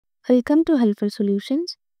Welcome to Helpful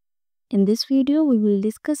Solutions. In this video, we will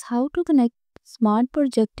discuss how to connect Smart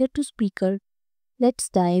Projector to speaker. Let's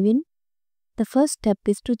dive in. The first step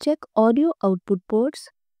is to check audio output ports.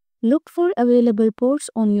 Look for available ports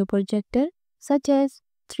on your projector such as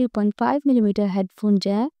 3.5mm headphone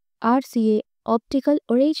jack, RCA, optical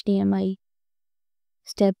or HDMI.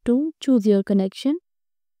 Step 2. Choose your connection.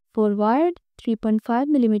 For wired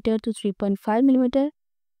 3.5mm to 3.5mm,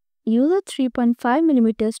 use a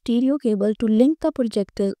 3.5mm stereo cable to link the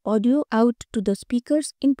projector's audio out to the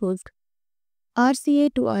speaker's input.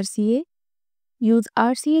 RCA to RCA. Use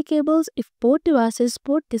RCA cables if both devices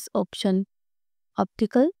support this option.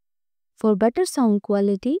 Optical. For better sound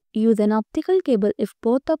quality, use an optical cable if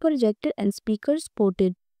both the projector and speaker support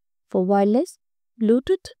it. For wireless,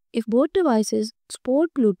 Bluetooth. If both devices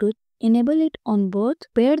support Bluetooth, enable it on both,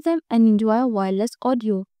 pair them and enjoy wireless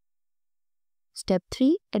audio. Step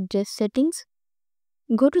 3. Adjust settings.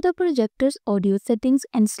 Go to the projector's audio settings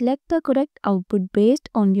and select the correct output based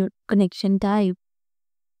on your connection type.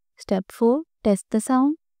 Step 4. Test the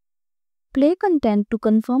sound. Play content to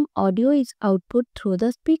confirm audio is output through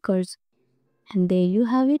the speakers. And there you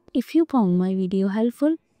have it. If you found my video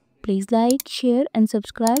helpful, please like, share and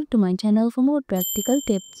subscribe to my channel for more practical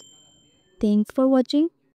tips. Thanks for watching.